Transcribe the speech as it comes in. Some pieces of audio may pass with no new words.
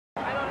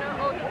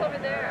over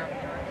there.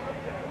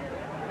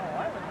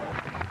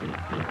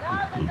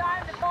 Now's the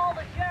time to call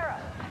the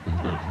sheriff.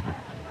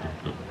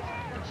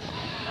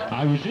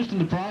 I was just in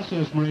the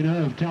process,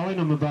 Marina, of telling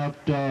them about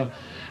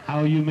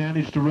how you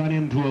managed to run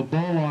into a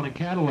bull on a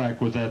Cadillac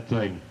with that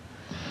thing.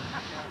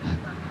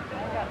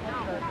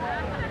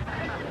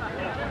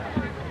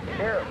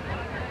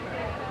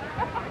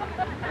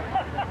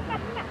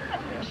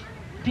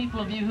 People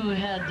of you who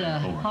had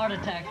heart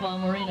attacks while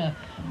Marina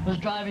was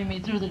driving me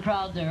through the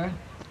crowd there.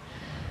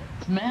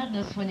 It's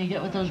madness when you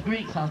get with those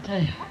Greeks, I'll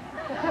tell you.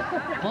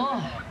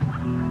 Boy,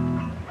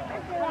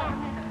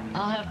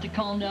 I'll have to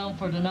calm down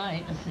for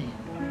tonight. Let's see.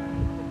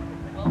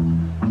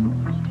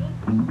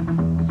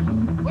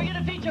 We're going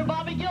to feature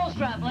Bobby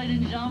Gilstrap, ladies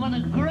and gentlemen,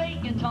 a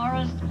great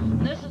guitarist.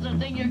 This is a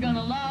thing you're going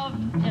to love.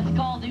 It's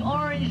called the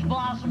Orange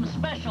Blossom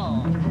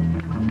Special.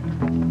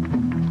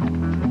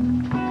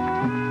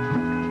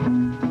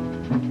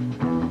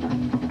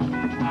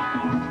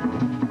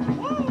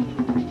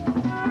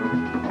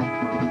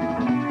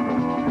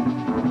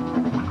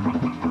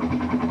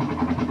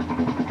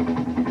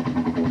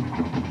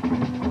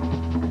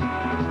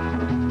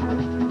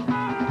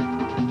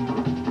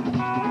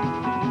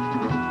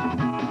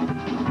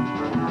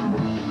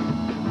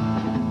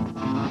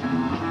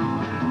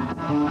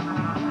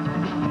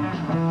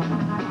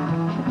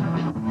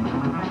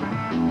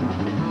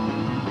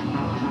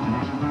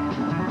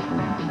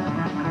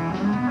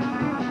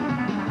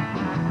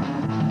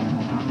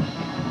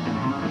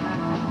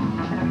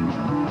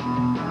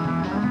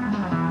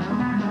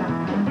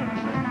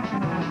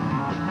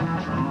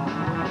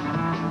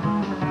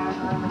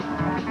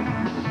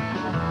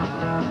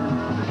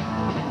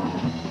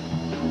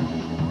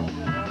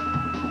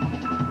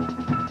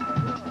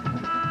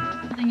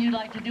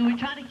 We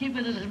try to keep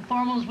it as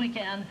informal as we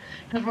can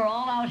because we're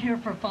all out here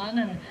for fun,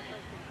 and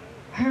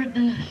heard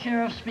the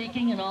sheriff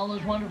speaking and all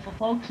those wonderful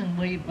folks, and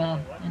we've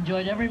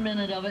enjoyed every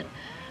minute of it.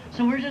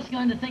 So we're just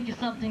going to think of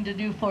something to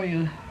do for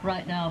you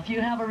right now. If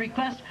you have a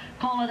request,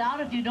 call it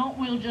out. If you don't,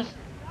 we'll just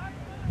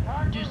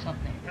do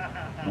something.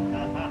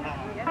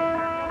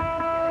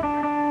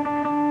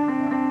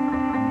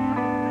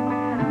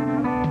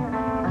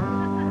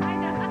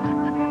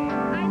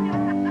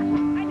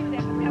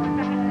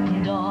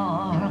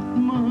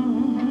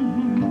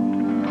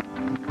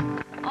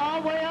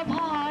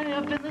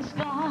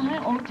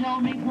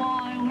 Tell me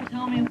why, oh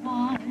tell me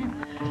why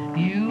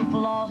you've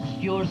lost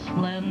your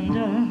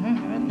splendor.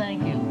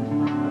 Thank you.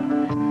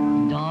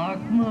 Dark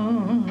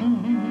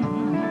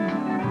moon,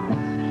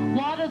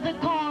 what is the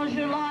cause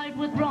your light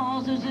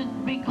withdraws? Is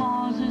it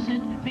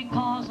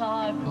because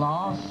I've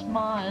lost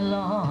my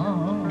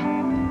love?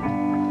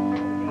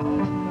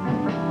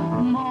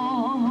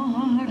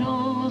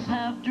 Mortals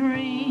have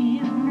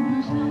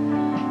dreams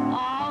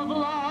of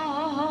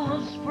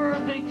love's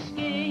perfect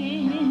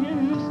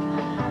schemes,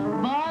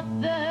 but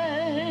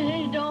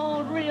they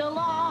don't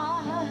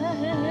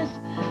realize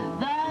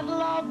that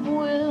love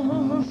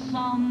will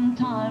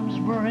sometimes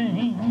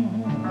bring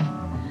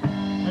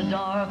a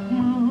dark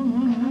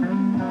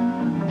moon.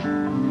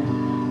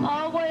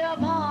 Away up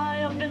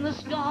high up in the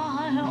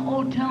sky,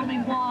 oh tell me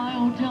why,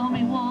 oh tell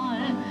me why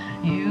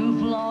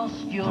you've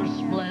lost your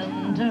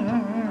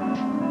splendor.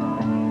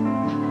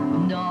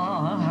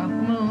 Dark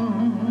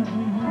moon,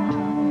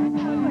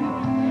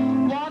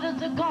 what is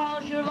the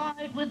cause your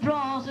light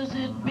withdraws? Is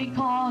it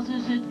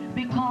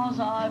because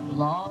I've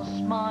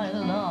lost my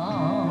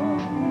love?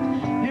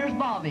 Here's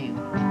Bobby.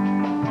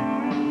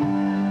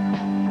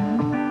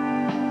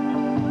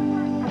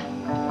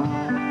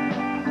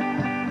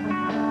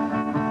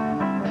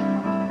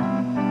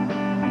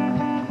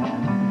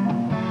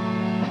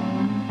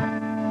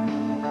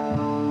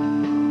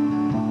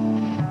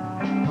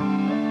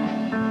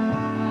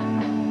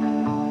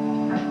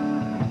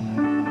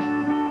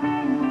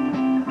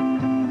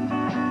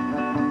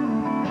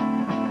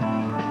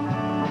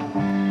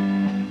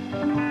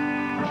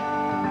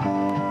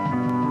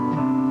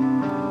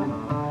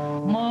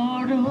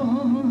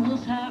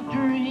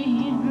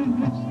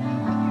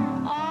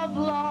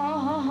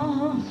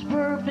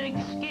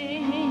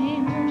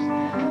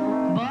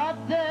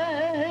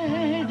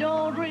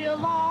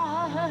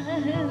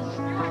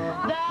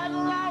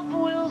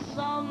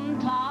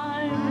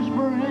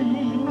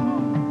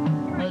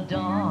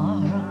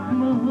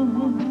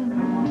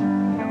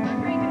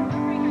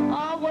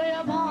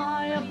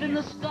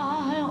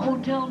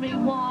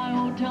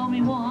 Tell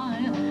me why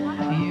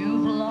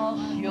you've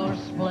lost your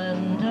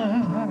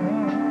splendor.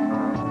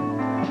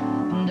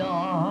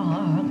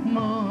 Dark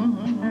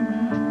moon,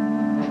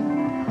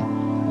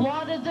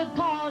 what is the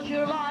cause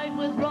your light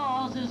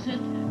withdraws? Is it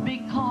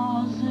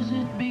because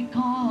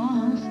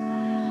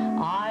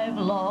I've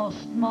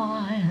lost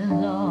my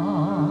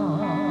love?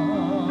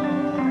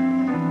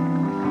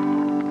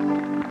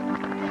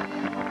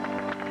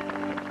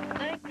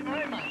 Thank you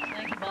very much.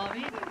 Thank you,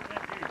 Bobby.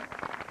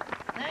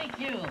 Thank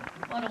you.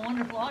 What a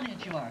wonderful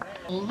audience you are.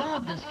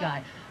 Love this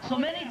guy. So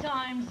many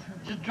times,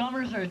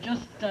 drummers are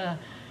just,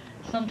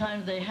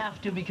 sometimes they have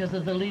to because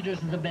of the leaders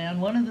of the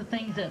band. One of the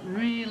things that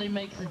really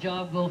makes the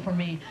job go for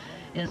me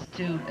is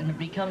to, and it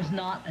becomes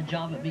not a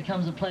job, it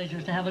becomes a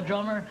pleasure to have a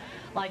drummer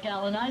like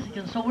Alan Isaac.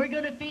 And so we're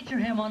going to feature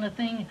him on a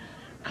thing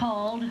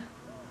called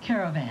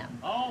Caravan.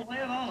 Oh, lay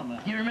it on him,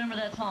 man. Do you remember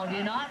that song, do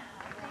you not?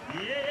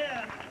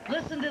 Yeah.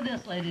 Listen to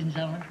this, ladies and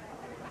gentlemen.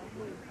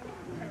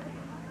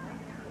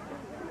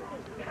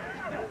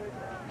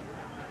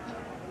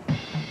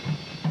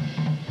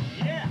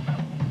 Yeah.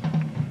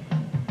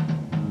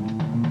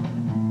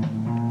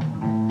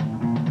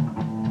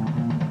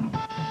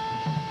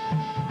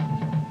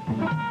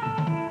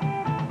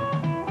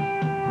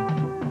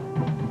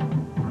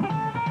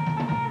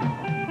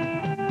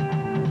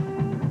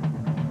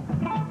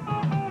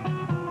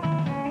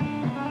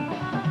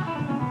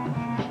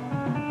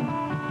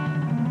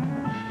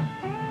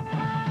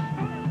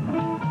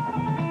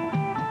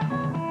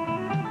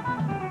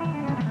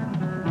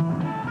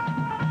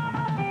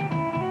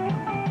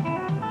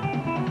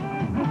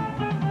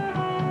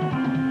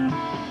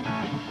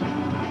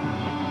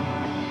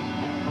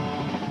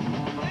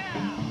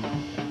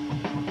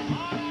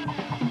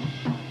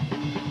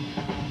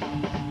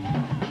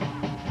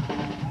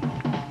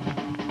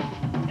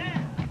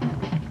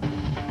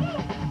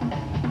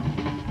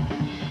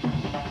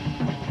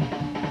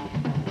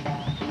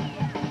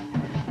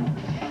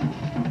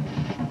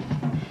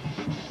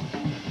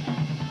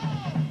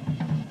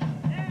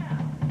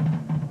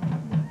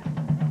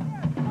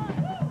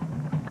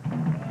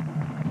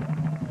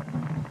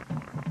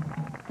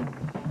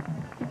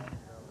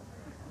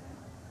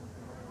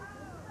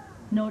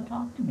 No,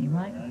 talk to me,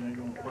 right?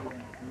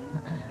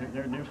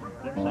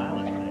 They're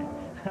silent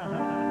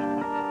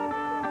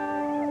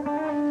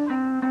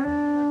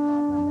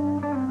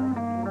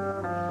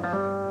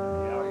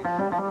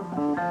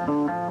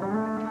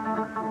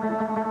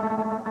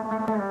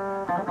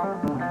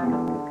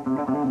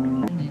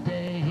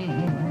today.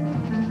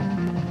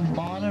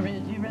 On a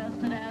ridge he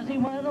rested as he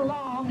went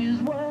along his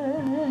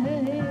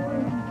way.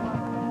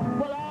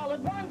 Well, all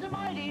at once a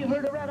mighty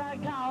herd of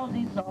red-eyed cows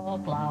he saw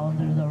plowing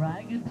through the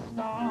ragged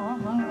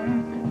stars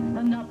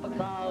and up a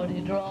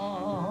cloudy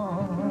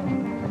draw.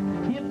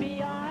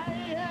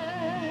 Yippee-ki-yay,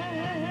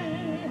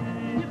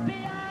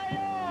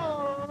 yippee-ki-yo,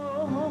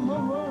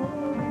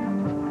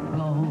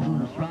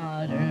 ghost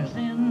riders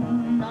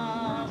in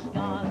the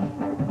sky.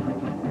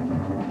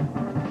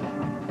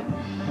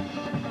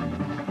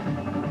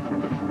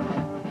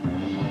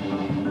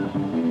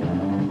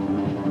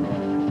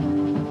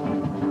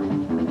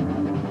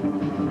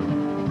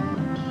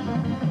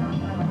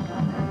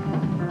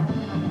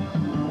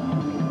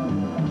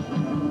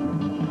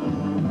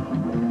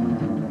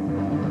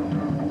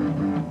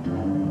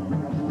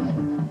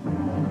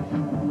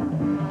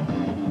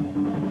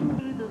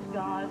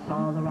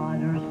 Saw the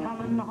riders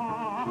coming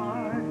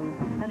hard,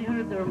 and he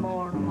heard their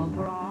mournful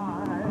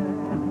cry.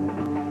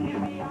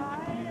 Yippee-ki-yay,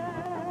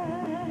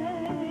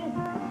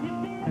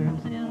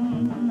 yippee-ki-yay,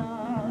 in the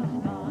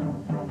sky.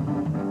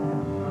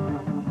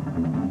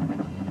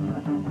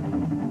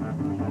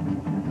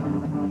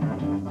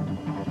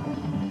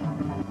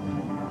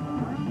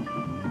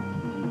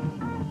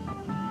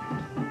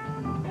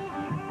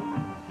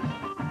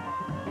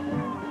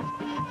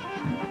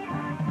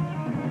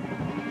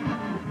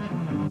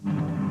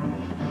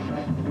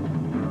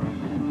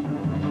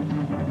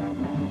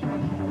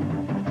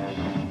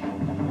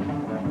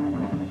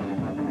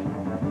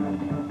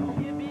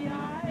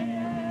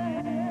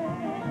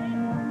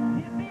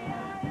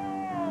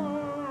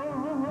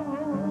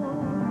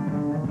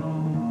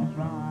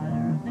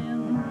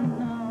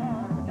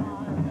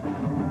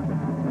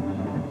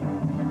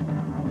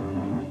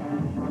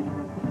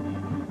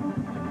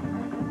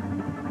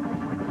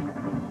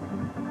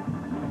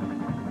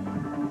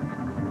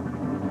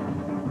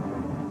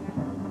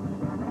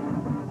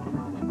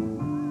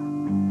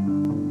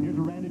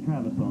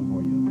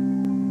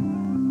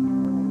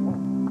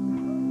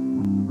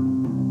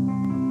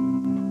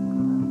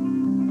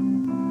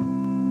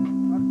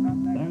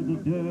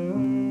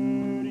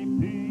 Dirty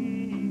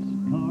piece of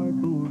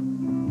cardboard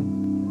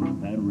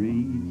that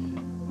reads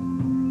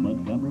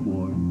Montgomery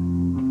Ward,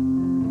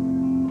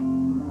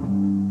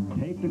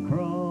 taped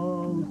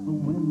across the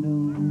window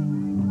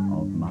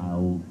of my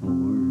old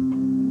Ford.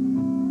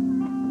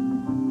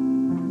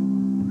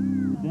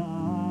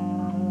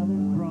 Dialed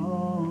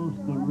across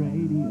the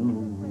radio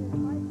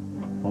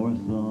for a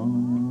song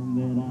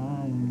that I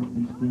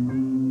could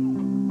sing.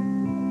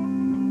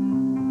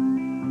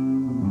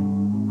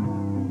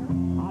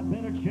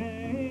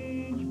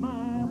 Change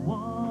my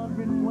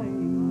wandering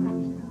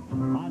ways.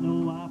 I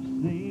know I've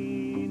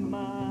seen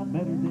my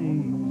better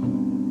days.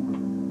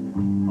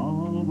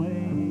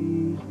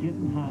 Always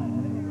getting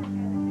high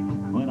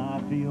when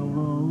I feel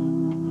low.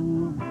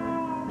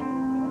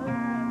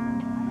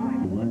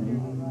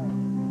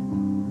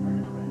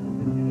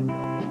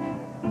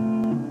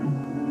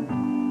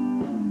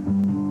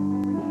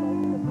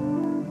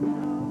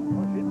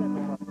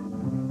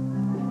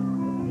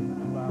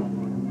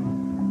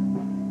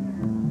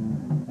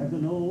 There's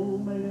an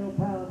old mail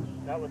pouch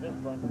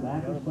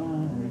back of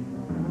sign.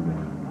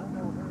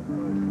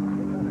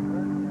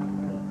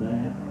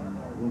 That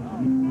was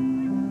you.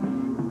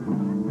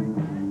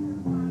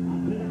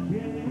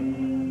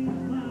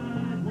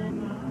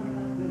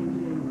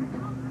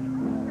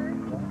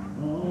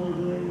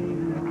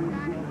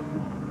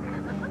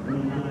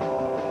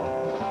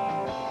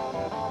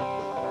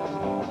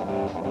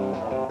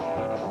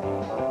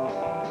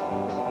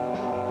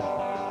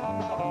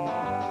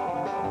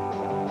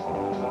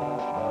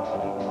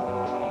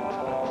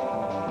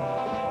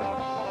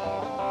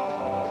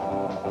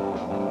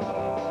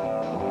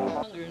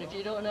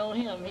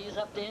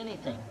 up to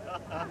anything.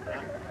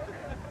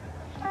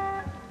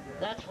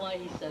 That's why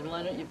he said,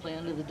 why don't you play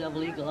Under the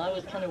Double Eagle? I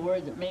was kind of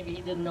worried that maybe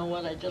he didn't know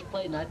what I just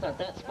played, and I thought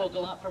that spoke a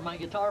lot for my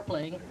guitar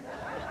playing.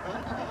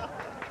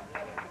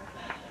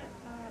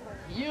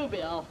 You,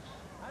 Bill.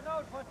 I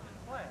know what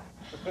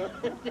you're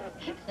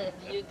playing.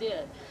 You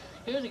did.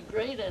 He was a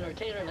great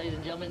entertainer, ladies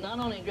and gentlemen. Not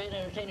only a great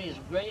entertainer, he's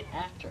a great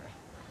actor.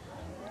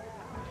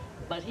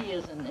 But he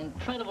is an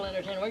incredible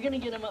entertainer. We're going to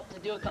get him up to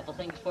do a couple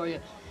things for you.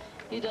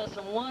 He does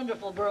some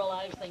wonderful Burl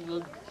Ives things.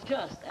 Will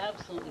just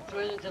absolutely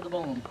thrill you to the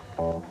bone.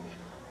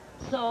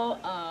 So,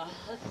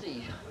 let's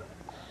see.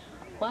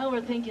 While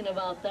we're thinking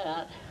about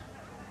that,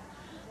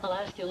 I'll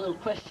ask you a little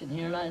question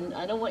here, and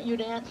I don't want you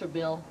to answer,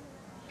 Bill.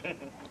 I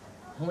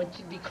want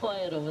you to be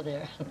quiet over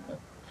there.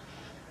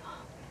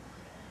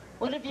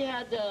 What if you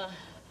had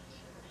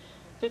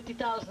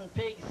 50,000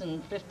 pigs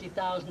and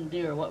 50,000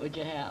 deer? What would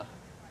you have?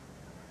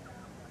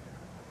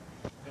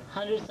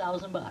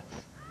 100,000 bucks.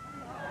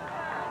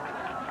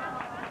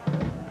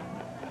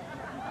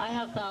 I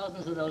have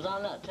thousands of those.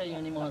 I'll not tell you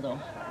anymore, though.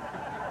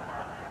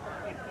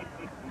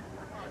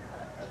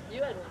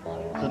 You had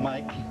one. The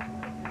mic.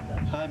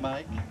 Hi,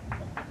 Mike.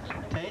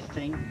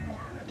 Tasting.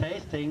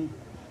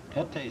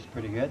 That tastes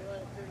pretty good.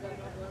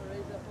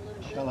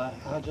 Shall I?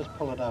 I'll just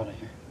pull it out of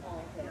here.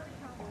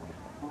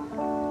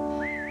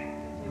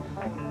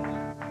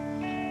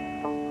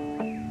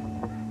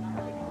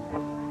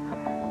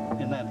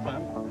 Isn't that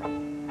fun?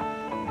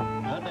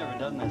 I've never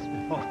done this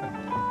before.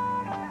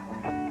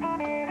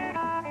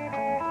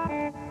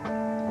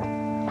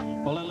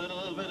 Well, a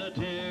little bit of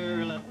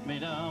tear let me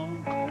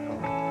down.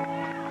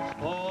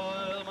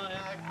 Spoil my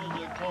act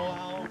as a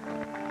clown.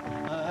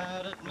 I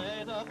had it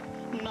made up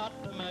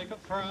not to make a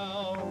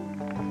frown,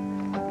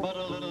 but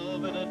a little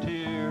bit of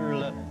tear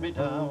let me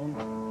down.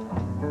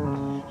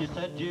 You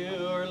said you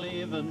were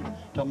leaving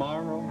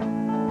tomorrow,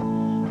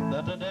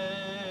 that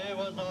today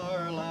was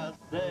our last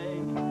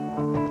day.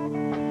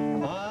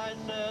 I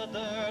said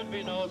there'd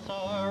be no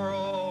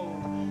sorrow,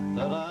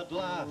 that I'd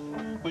laugh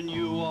when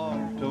you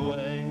walked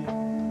away.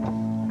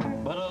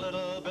 But a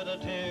little bit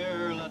of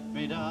tear let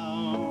me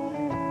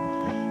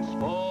down,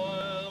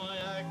 spoil my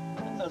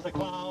act as a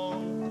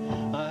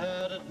clown. I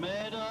had it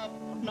made up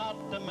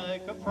not to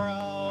make a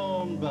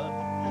frown, but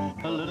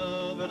a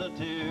little bit of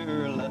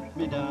tear let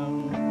me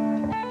down.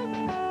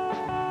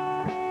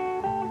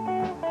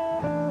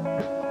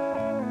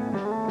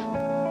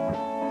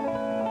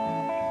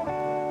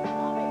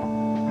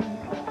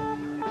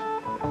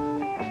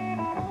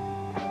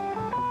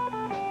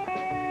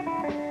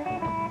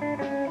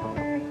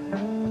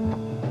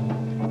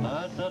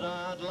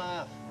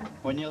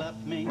 When you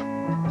left me,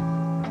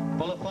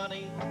 full of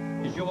funny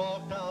as you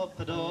walked out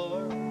the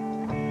door,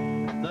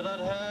 that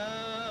I'd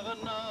have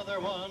another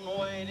one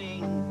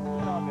waiting,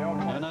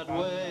 and I'd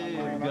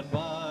wave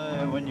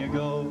goodbye when you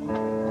go.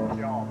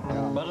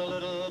 But a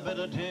little bit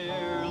of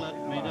tear let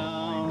me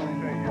down,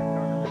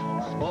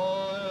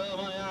 spoil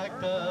my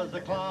act as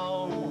a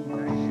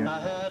clown. I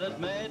had it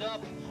made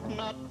up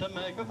not to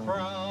make a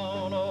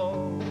frown.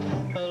 Oh,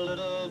 a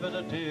little bit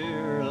of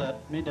tear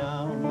let me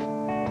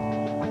down.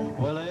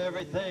 Well,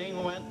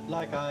 everything went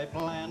like I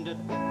planned it.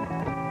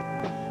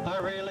 I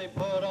really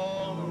put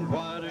on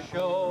quite a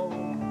show.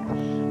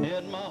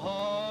 In my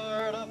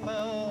heart I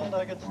felt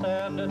I could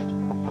stand it,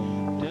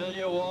 till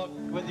you walked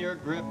with your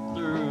grip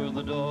through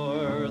the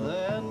door.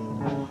 Then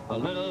a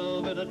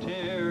little bit of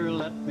tear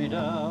let me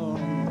down,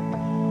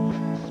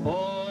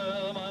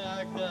 spoil my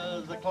act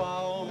as a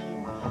clown.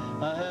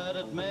 I had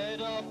it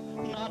made up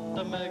not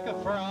to make a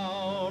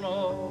frown.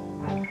 Oh,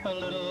 a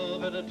little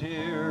bit of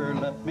tear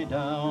let me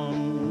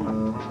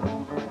down.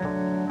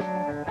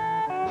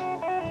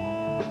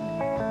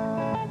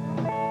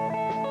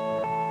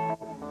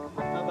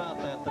 How about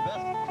that? The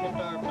best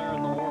guitar player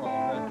in the world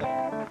right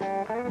there.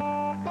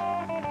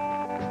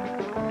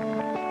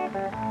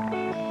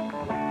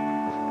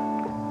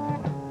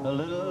 A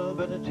little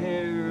bit of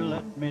tear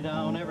let me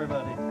down,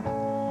 everybody.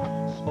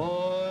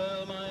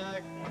 Spoil my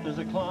act as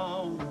a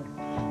clown.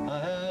 I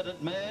had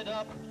it made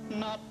up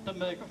not to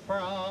make a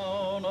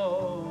frown.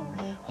 Oh,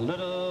 a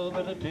little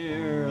bit of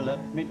tear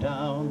let me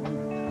down.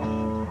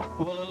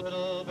 Well, a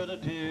little bit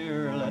of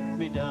tear let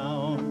me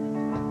down.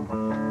 A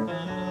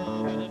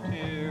little bit of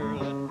tear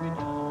let me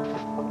down. A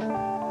little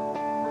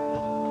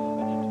bit of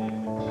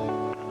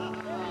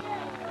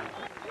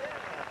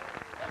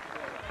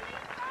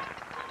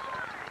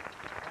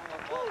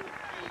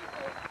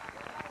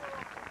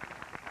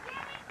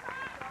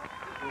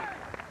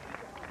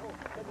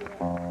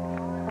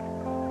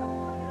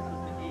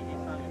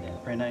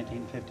For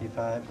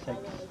 1955,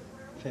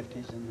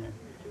 50s in there.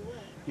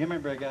 You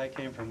remember a guy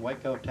came from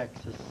Waco,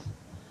 Texas.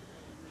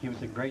 He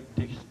was a great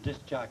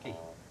disc jockey.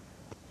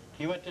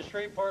 He went to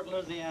Shreveport,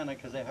 Louisiana,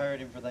 because they hired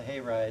him for the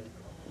hayride,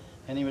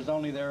 and he was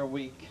only there a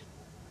week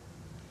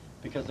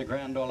because the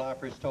Grand Ole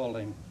Opry stole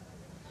him.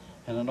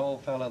 And an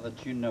old fella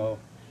that you know,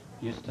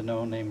 used to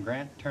know, named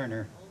Grant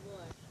Turner,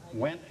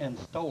 went and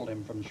stole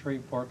him from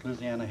Shreveport,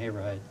 Louisiana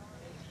hayride.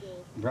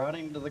 Brought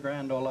him to the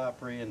Grand Ole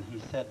Opry, and he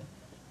said,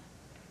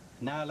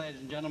 Now, ladies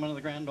and gentlemen of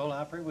the Grand Ole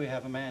Opry, we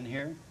have a man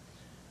here.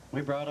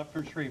 We brought up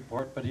from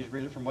Shreveport, but he's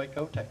really from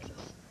Waco,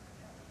 Texas.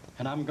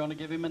 And I'm going to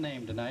give him a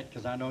name tonight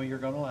because I know you're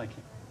going to like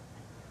him.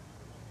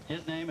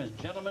 His name is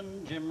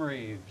Gentleman Jim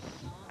Reves.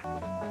 Here's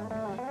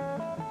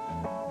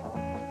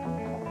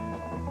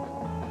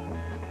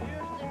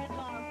the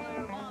guitar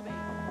player, Bobby.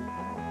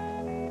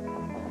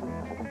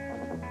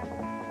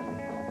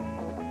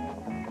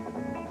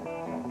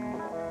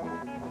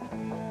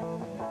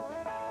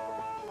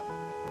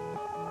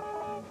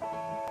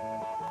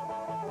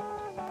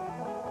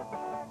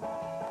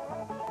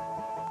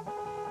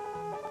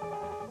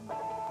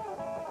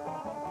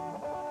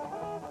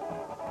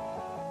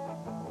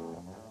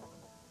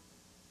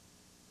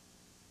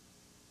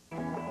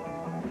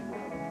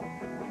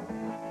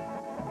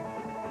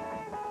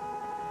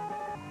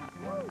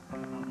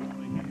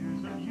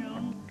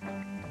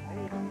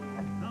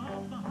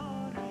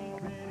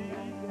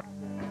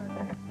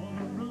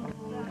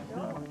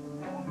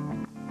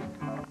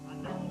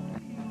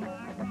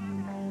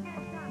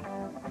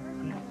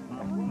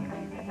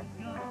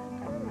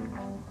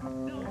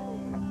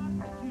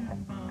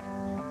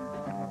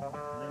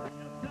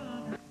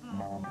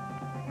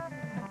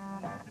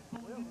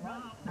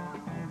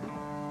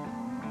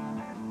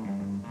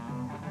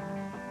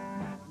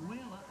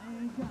 Well, I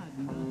ain't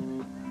got